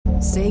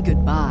Say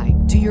goodbye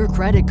to your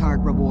credit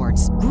card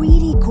rewards.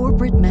 Greedy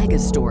corporate mega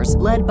stores,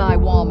 led by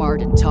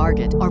Walmart and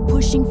Target, are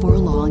pushing for a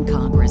law in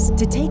Congress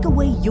to take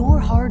away your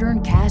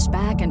hard-earned cash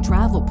back and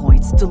travel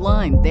points to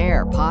line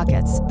their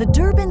pockets. The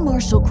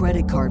Durbin-Marshall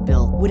credit card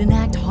bill would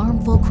enact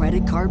harmful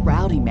credit card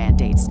routing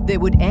mandates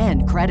that would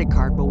end credit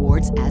card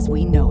rewards as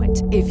we know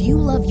it. If you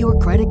love your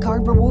credit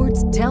card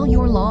rewards, tell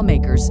your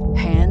lawmakers,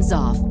 hands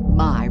off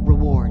my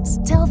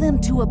rewards. Tell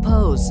them to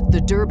oppose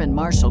the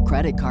Durbin-Marshall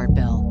credit card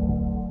bill.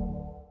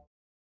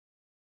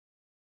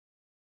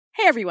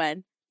 Hey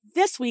everyone,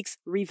 this week's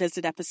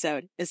Revisit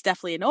episode is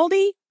definitely an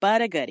oldie,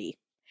 but a goodie.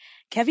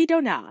 Kevi,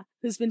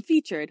 who's been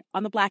featured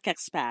on The Black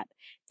Expat,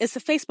 is the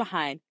face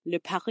behind Le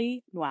Paris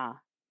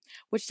Noir,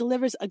 which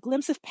delivers a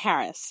glimpse of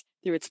Paris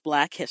through its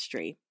Black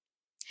history.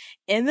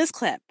 In this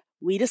clip,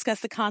 we discuss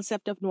the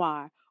concept of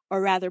noir,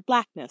 or rather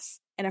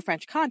blackness, in a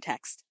French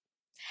context.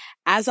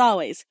 As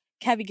always,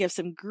 Kevi gives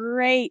some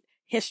great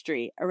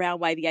history around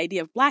why the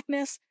idea of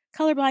blackness,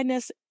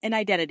 colorblindness, and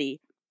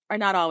identity are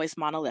not always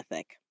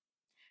monolithic.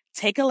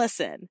 Take a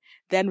listen,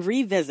 then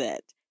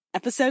revisit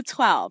episode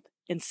 12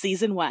 in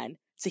season 1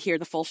 to hear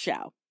the full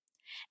show.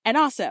 And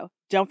also,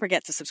 don't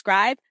forget to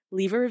subscribe,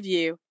 leave a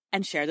review,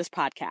 and share this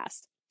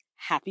podcast.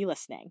 Happy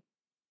listening.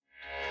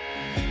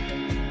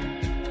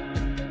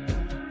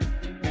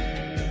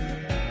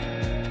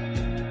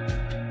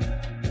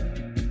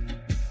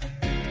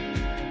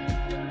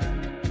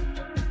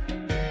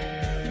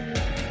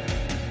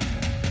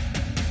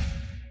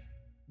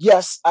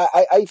 Yes,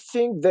 I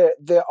think that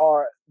there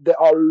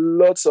are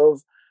lots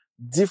of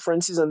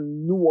differences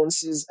and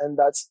nuances, and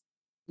that's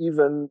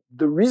even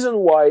the reason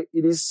why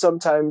it is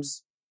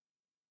sometimes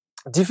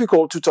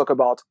difficult to talk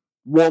about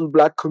one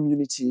Black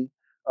community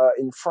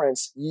in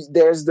France.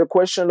 There's the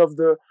question of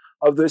the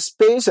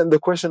space and the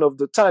question of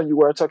the time. You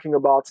were talking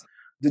about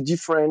the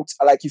different,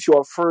 like if you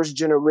are first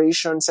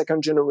generation,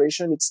 second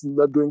generation, it's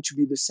not going to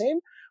be the same.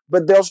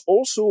 But there's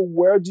also,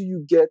 where do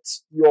you get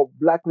your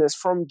Blackness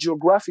from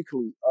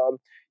geographically?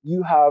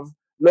 You have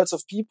lots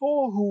of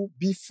people who,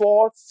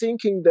 before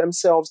thinking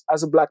themselves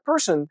as a Black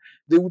person,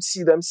 they would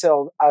see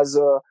themselves as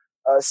a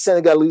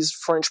Senegalese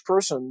French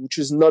person, which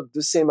is not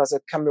the same as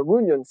a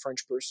Cameroonian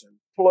French person.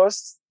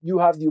 Plus, you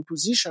have the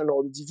opposition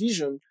or the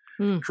division,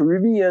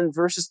 Caribbean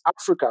versus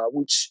Africa,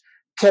 which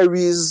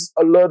carries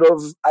a lot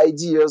of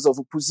ideas of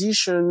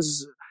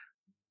oppositions,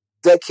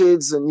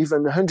 decades and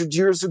even 100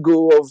 years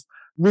ago of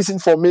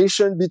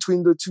misinformation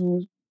between the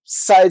two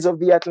sides of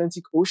the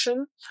Atlantic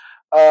Ocean.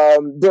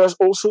 There's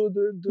also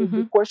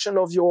the question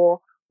of your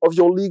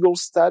legal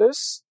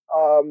status.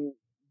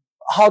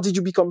 How did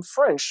you become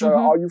French?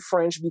 Are you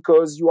French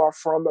because you are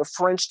from a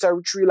French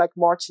territory like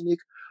Martinique,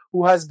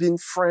 who has been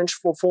French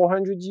for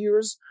 400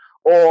 years?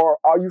 Or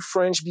are you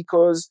French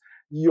because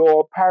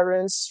your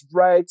parents,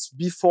 right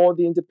before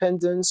the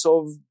independence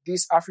of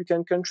this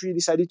African country,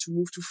 decided to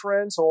move to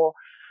France? Or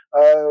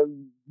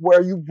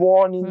were you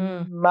born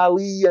in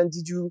Mali and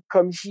did you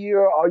come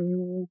here?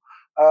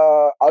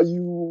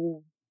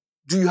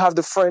 Do you have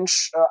the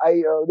French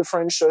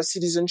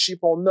citizenship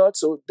or not?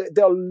 So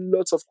there are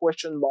lots of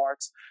question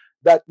marks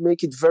that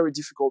make it very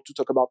difficult to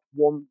talk about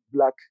one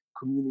Black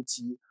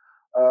community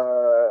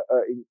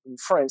in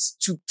France,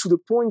 to the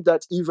point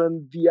that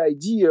even the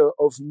idea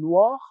of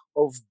noir,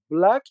 of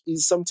Black,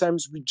 is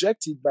sometimes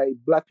rejected by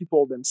Black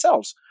people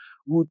themselves,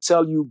 who would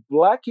tell you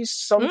Black is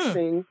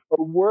something,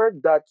 a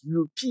word that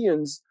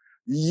Europeans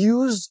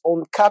used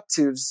on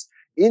captives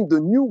in the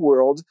New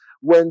World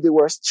when they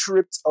were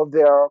stripped of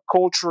their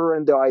culture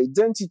and their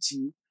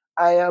identity.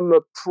 I am a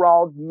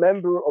proud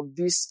member of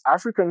this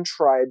African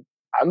tribe.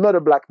 I'm not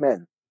a Black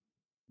man.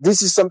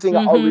 This is something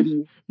I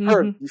already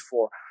heard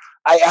before.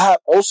 I have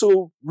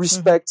also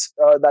respect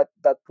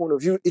that point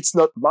of view. It's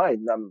not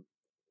mine. I'm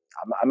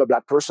a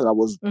Black person. I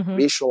was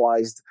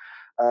racialized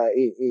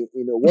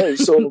in a way.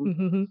 So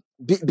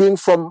being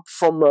from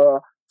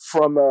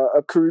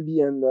a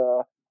Caribbean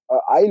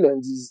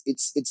island,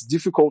 it's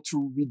difficult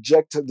to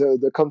reject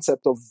the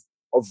concept of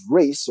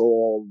race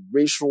or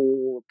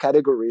racial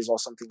categories or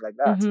something like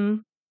that.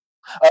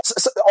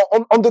 So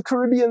on the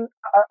Caribbean,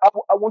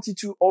 I wanted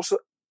to also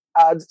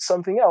add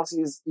something else.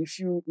 Is if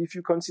you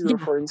consider,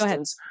 for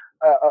instance,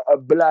 a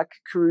Black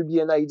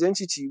Caribbean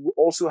identity, we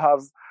also have,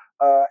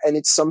 and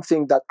it's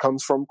something that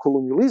comes from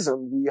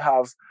colonialism. We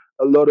have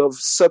a lot of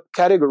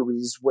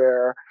subcategories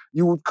where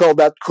you would call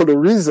that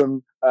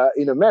colorism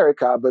in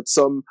America, but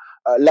some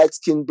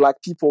light-skinned Black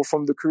people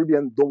from the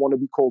Caribbean don't want to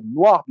be called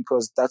noir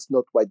because that's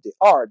not what they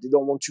are. They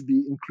don't want to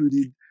be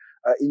included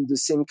in the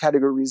same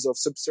categories of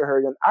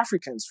sub-Saharan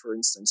Africans, for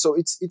instance. So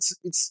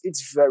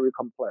it's very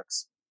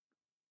complex.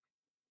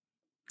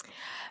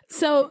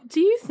 So, do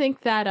you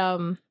think that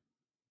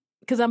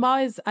because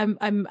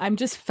I'm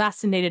just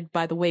fascinated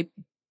by the way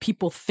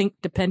people think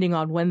depending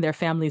on when their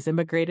families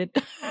immigrated.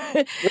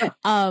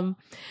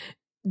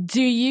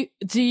 Do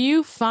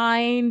you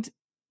find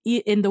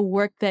in the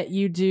work that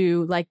you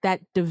do, like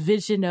that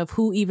division of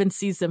who even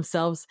sees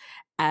themselves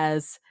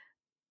as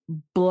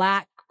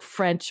Black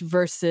French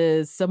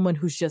versus someone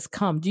who's just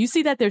come? Do you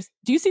see that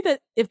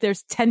if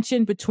there's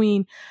tension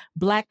between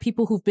Black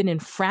people who've been in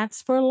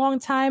France for a long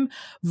time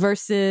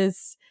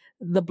versus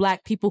the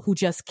Black people who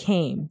just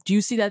came? Do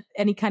you see that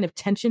any kind of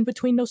tension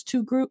between those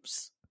two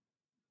groups?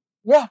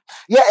 Yeah,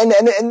 and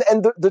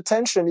the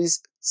tension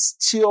is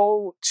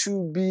still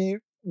to be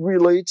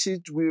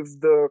related with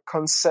the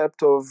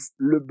concept of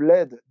le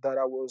bled that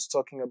I was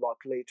talking about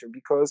later.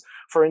 Because,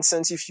 for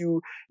instance, if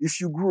you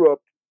grew up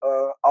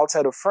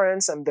outside of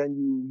France and then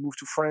you move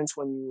to France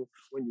when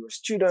you're a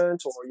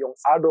student or a young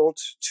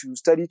adult to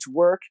study, to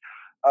work,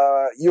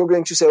 you're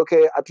going to say,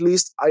 okay, at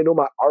least I know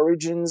my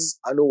origins,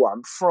 I know where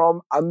I'm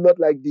from. I'm not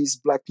like these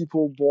Black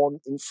people born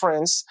in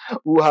France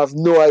who have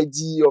no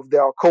idea of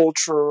their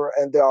culture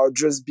and they are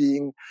just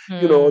being,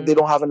 they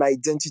don't have an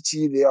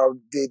identity.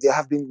 They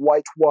have been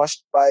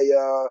whitewashed by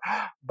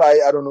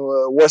I don't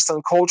know,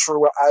 Western culture.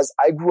 Whereas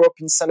I grew up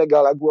in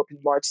Senegal, I grew up in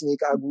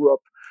Martinique, I grew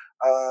up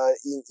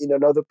in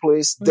another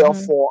place. Mm-hmm.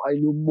 Therefore, I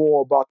know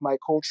more about my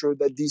culture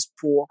than these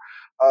poor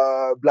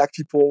Black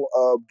people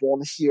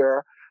born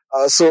here.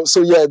 So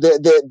yeah,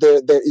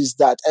 there is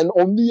that. And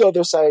on the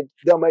other side,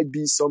 there might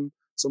be some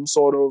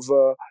sort of,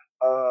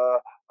 I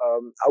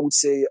would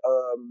say,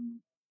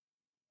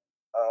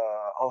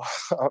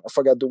 I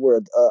forgot the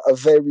word, a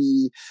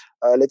very,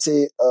 let's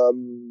say,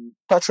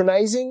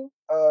 patronizing,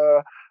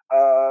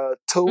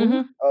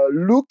 tone,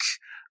 look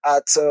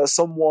at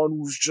someone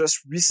who's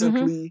just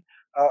recently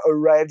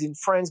arrived in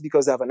France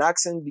because they have an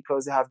accent,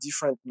 because they have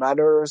different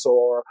manners,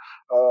 or,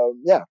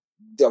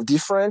 they're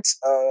different,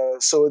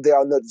 so they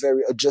are not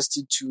very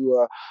adjusted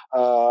to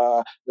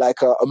like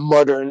a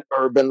modern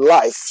urban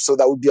life. So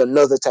that would be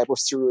another type of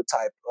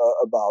stereotype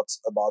about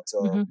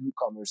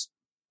newcomers.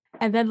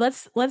 And then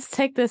let's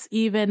take this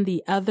even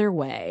the other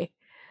way.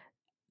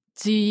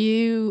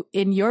 In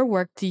your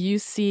work, do you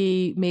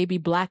see maybe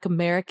Black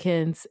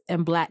Americans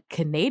and Black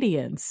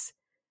Canadians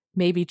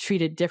maybe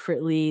treated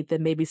differently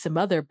than maybe some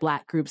other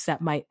Black groups that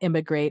might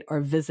immigrate or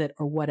visit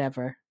or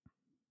whatever?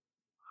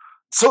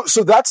 So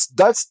that's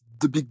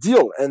the big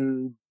deal,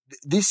 and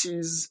this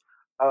is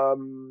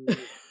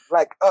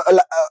like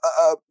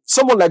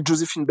someone like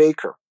Josephine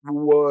Baker,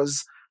 who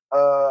was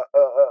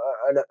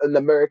an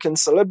American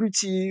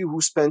celebrity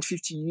who spent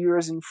 50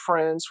 years in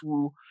France,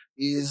 who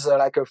is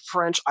like a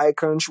French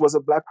icon. She was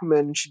a Black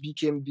woman. She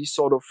became the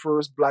sort of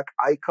first Black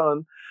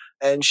icon,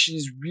 and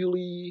she's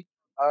really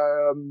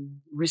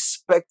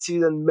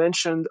respected and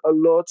mentioned a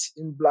lot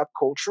in Black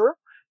culture.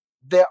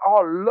 There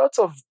are lots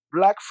of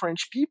Black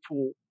French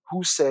people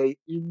who say,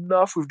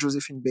 enough with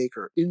Josephine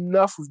Baker,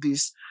 enough with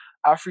these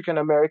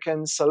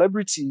African-American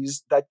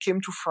celebrities that came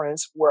to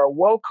France, were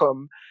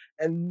welcome,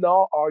 and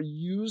now are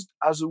used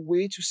as a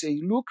way to say,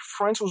 look,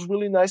 France was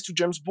really nice to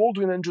James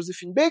Baldwin and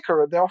Josephine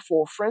Baker,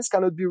 therefore France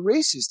cannot be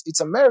racist. It's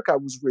America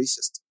who's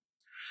racist.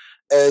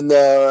 And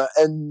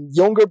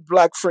younger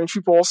Black French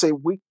people say,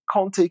 we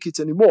can't take it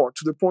anymore,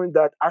 to the point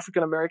that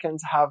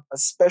African-Americans have a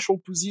special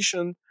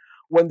position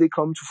when they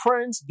come to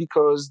France,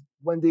 because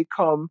when they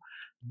come,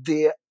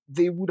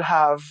 they would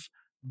have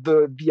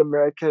the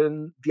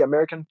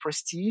American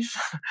prestige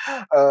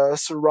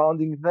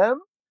surrounding them.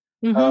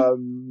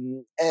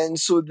 And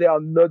so they are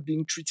not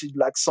being treated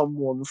like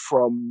someone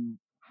from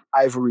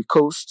Ivory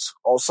Coast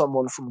or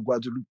someone from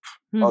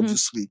Guadeloupe,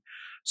 obviously.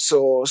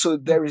 So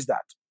there is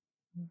that.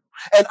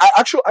 And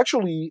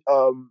actually,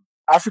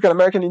 African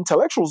American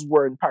intellectuals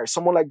were in Paris.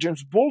 Someone like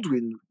James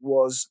Baldwin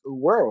was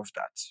aware of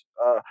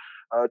that,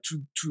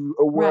 to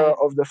aware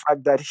of the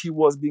fact that he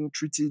was being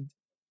treated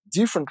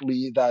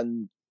differently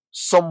than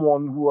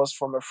someone who was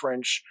from a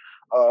French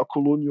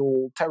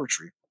colonial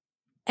territory.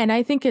 And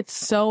I think it's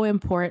so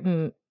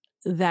important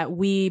that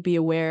we be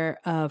aware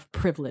of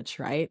privilege,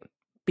 right?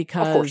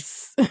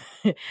 Because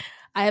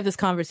I have this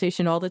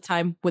conversation all the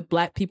time with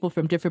Black people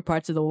from different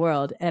parts of the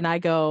world, and I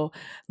go,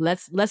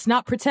 let's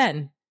not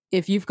pretend.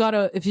 If you've got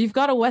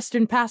a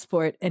Western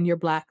passport and you're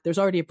Black, there's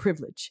already a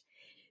privilege.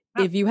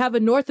 If you have a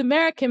North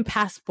American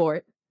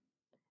passport,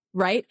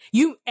 right?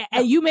 You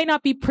may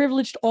not be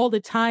privileged all the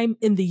time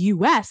in the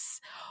US,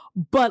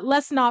 but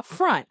let's not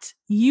front.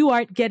 You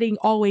aren't getting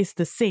always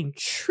the same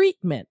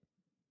treatment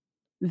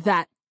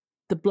that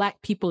the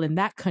Black people in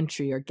that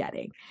country are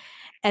getting.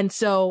 And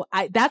so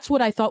that's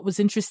what I thought was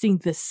interesting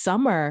this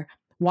summer,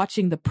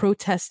 watching the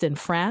protest in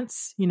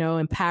France,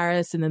 in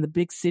Paris and in the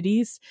big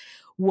cities,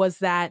 was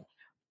that,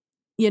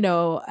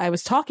 I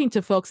was talking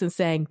to folks and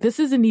saying, this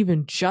isn't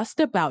even just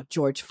about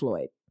George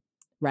Floyd,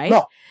 right?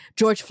 No.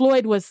 George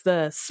Floyd was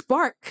the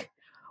spark,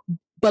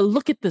 but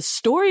look at the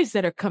stories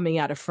that are coming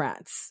out of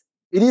France.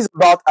 It is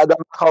about Adam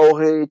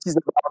Traoré. It is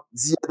about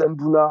Ziad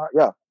Mbouna.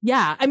 Yeah.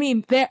 Yeah. I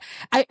mean,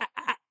 I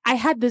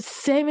had the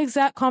same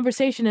exact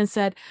conversation and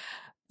said,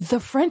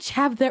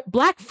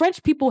 Black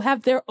French people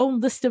have their own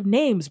list of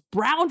names.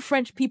 Brown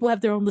French people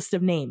have their own list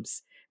of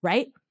names,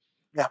 right?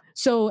 Yeah.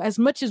 So as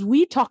much as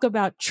we talk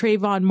about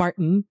Trayvon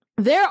Martin,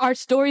 there are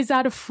stories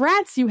out of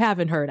France you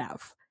haven't heard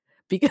of,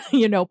 because,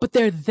 but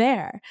they're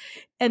there.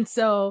 And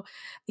so,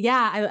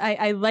 yeah,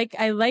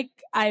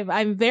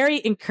 I'm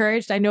very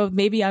encouraged. I know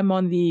maybe I'm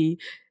on the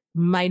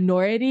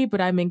minority,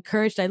 but I'm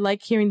encouraged. I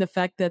like hearing the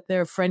fact that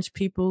there are French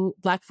people,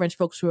 Black French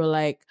folks who are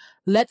like,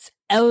 let's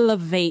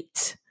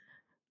elevate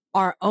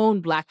our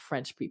own Black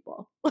French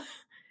people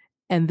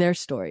and their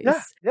stories.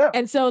 Yeah.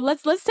 And so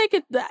let's take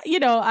it,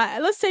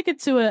 let's take it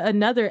to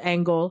another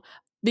angle,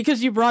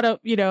 because you brought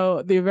up,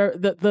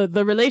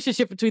 the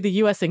relationship between the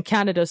U.S. and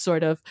Canada,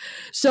 sort of.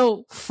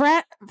 So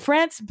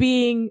France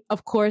being,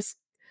 of course,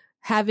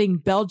 having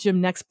Belgium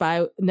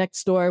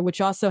next door,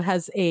 which also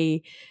has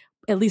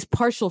at least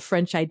partial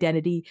French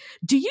identity.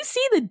 Do you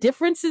see the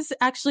differences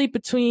actually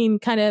between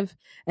kind of,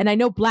 and I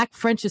know Black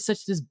French is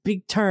such this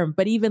big term,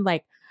 but even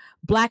like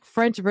Black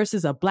French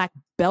versus a Black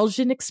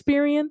Belgian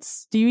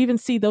experience? Do you even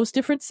see those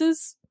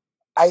differences?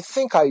 I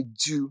think I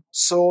do.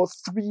 So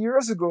 3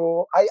 years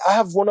ago, I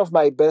have one of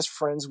my best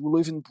friends who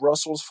live in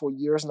Brussels for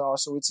years now.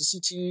 So it's a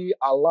city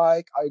I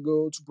like. I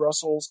go to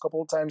Brussels a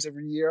couple of times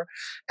every year.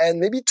 And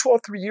maybe 2 or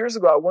 3 years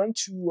ago, I went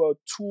to a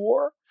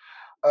tour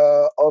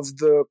of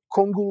the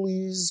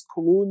Congolese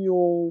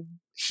colonial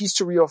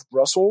history of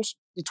Brussels.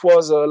 It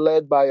was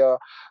led by a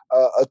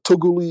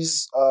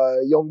Togolese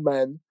young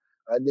man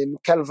named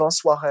Calvin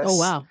Suarez. Oh,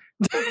 wow.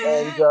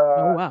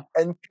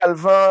 And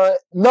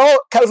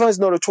Calvin is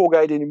not a tour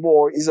guide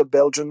anymore. He's a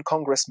Belgian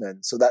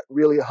congressman. So that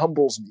really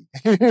humbles me.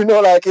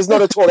 He's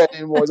not a tour guide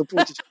anymore. He's a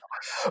politician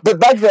now. But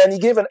back then he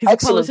gave an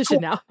excellent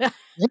politician tour. Now.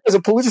 He's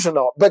a politician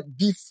now. But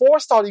before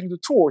starting the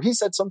tour, he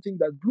said something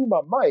that blew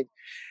my mind.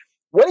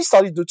 When he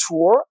started the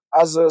tour,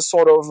 as a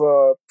sort of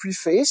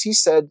preface, he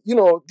said,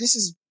 this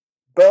is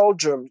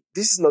Belgium.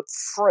 This is not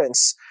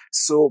France.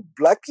 So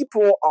Black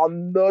people are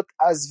not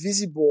as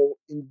visible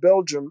in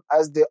Belgium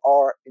as they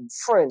are in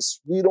France.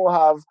 We don't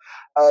have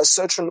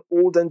such an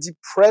old and deep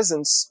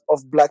presence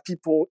of Black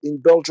people in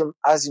Belgium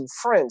as in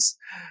France.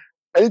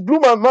 And it blew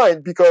my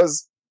mind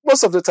because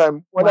most of the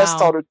time when I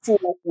started tour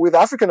with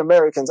African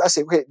Americans, I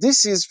say, okay,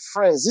 this is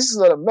France. This is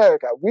not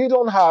America. We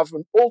don't have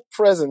an old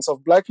presence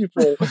of Black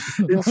people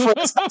in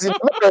France as in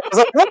America.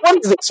 Like, what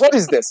is this? What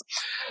is this?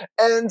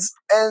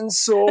 And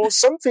so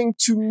something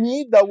to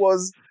me that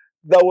was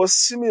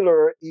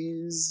similar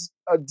is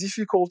a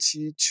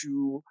difficulty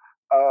to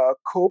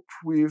cope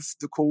with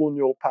the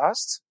colonial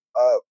past.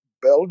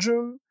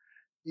 Belgium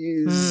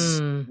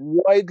is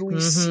widely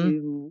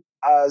seen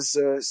as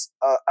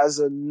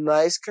a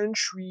nice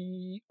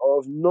country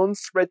of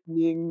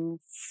non-threatening,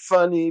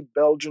 funny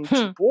Belgian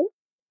people.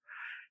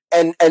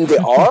 And they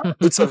are.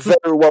 It's a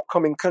very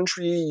welcoming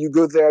country. You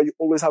go there, you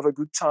always have a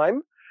good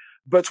time.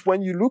 But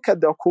when you look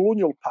at their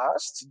colonial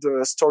past,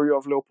 the story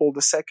of Leopold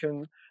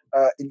II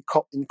in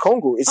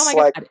Congo, it's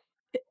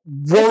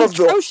it's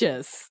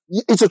atrocious.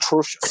 It's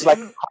atrocious. Like,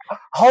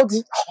 how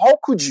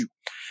could you?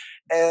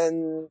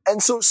 And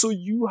so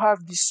you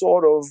have this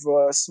sort of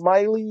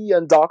smiley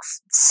and dark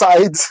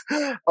side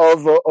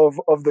of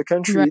the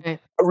country. Right.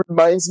 It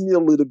reminds me a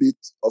little bit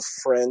of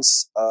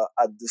France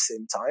at the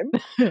same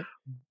time.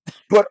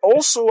 But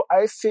also,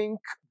 I think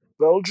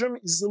Belgium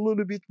is a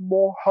little bit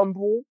more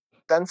humble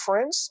than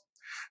France.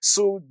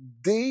 So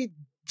they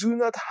do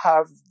not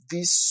have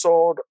this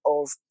sort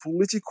of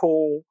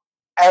political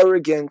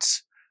arrogant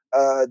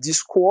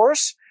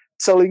discourse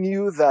telling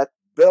you that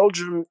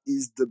Belgium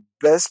is the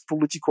best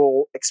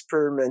political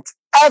experiment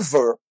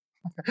ever.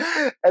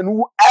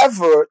 And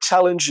whoever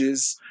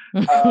challenges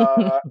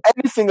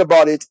anything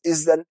about it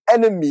is an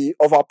enemy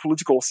of our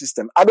political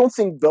system. I don't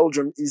think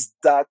Belgium is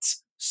that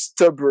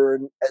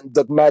stubborn and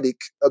dogmatic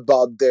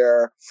about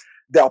their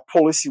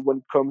policy when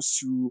it comes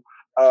to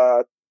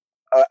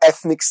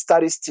ethnic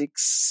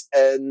statistics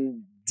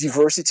and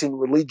diversity in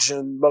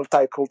religion,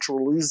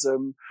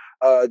 multiculturalism,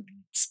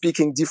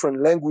 speaking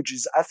different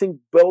languages. I think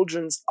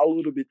Belgians are a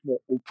little bit more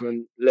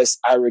open, less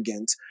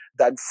arrogant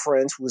than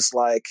France was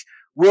like,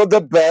 we're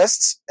the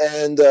best.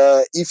 And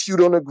if you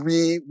don't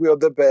agree, we're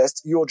the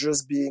best. You're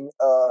just being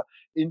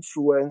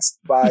influenced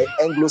by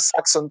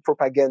Anglo-Saxon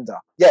propaganda.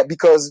 Yeah,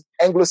 because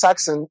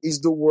Anglo-Saxon is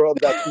the word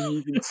that we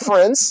use in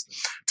France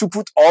to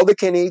put all the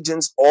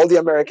Canadians, all the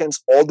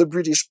Americans, all the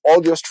British,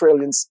 all the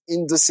Australians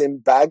in the same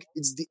bag.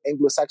 It's the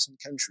Anglo-Saxon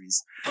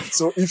countries.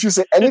 So if you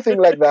say anything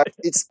like that,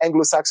 it's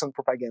Anglo-Saxon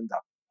propaganda.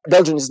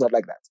 Belgium is not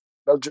like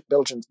that.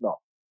 Belgians, no.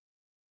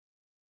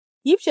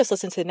 You've just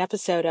listened to an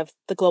episode of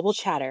The Global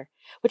Chatter,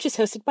 which is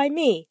hosted by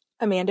me,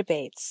 Amanda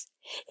Bates.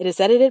 It is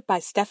edited by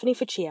Stephanie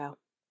Ficcio.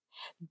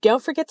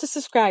 Don't forget to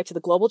subscribe to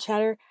The Global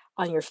Chatter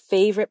on your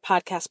favorite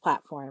podcast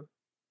platform.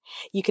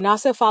 You can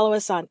also follow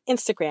us on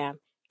Instagram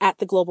at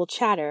The Global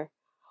Chatter,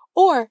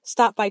 or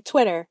stop by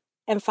Twitter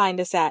and find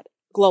us at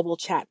Global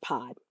Chat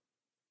Pod.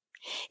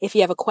 If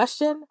you have a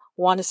question,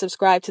 want to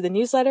subscribe to the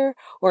newsletter,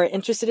 or are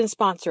interested in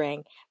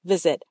sponsoring,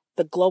 visit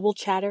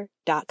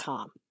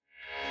theglobalchatter.com.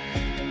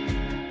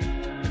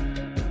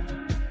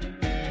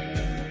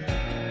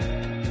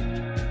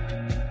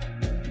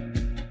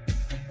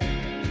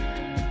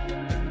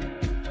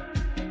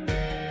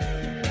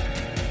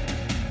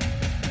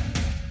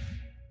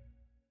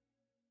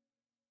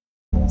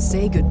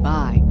 say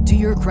goodbye to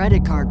your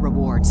credit card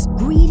rewards.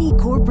 Greedy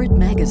corporate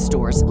mega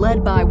stores,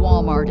 led by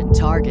Walmart and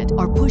Target,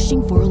 are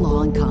pushing for a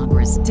law in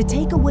Congress to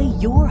take away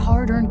your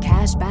hard-earned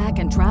cash back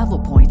and travel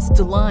points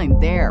to line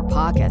their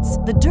pockets.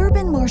 The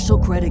Durbin-Marshall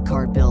credit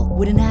card bill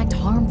would enact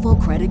harmful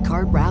credit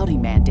card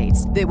routing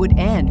mandates that would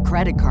end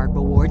credit card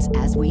rewards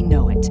as we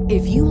know it.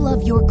 If you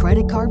love your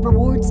credit card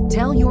rewards,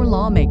 tell your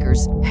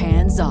lawmakers,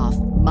 hands off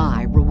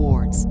my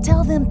rewards.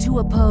 Tell them to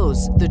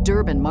oppose the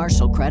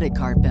Durbin-Marshall credit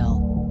card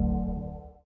bill.